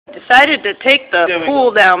Decided to take the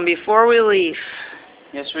pool down before we leave.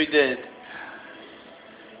 Yes, we did.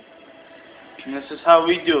 And this is how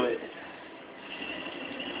we do it.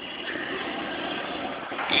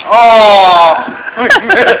 Oh! We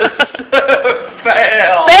missed!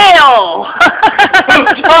 Fail! Fail!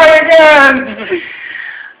 Try again!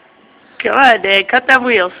 Come on, Dad. Cut them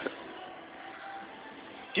wheels.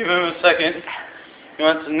 Give him a second. He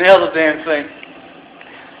wants to nail the damn thing.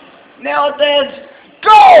 Nail it, Dad!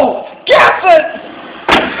 Go! Gas it!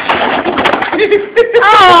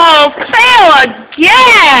 Oh, fail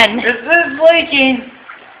again! Is this leaking?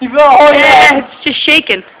 You better hold Yeah, it. it's just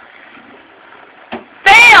shaking.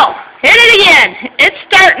 Fail! Hit it again! It's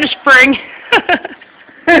starting to spring.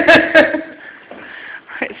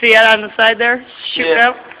 See that on the side there? Shooting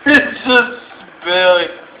out? It's just barely.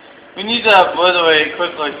 We need to obliterate it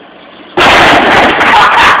quickly.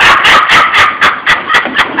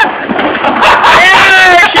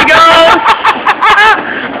 There she goes!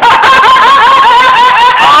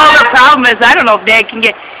 Oh, the problem is, I don't know if Dad can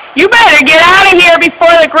get... You better get out of here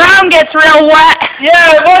before the ground gets real wet!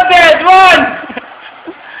 Yeah, run, Dad, run!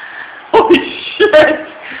 Holy shit!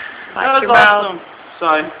 That was awesome.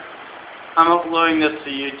 Sorry. I'm uploading this to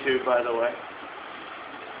YouTube, by the way.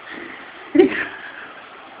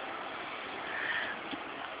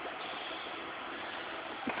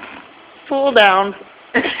 Pull down.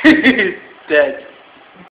 Dead.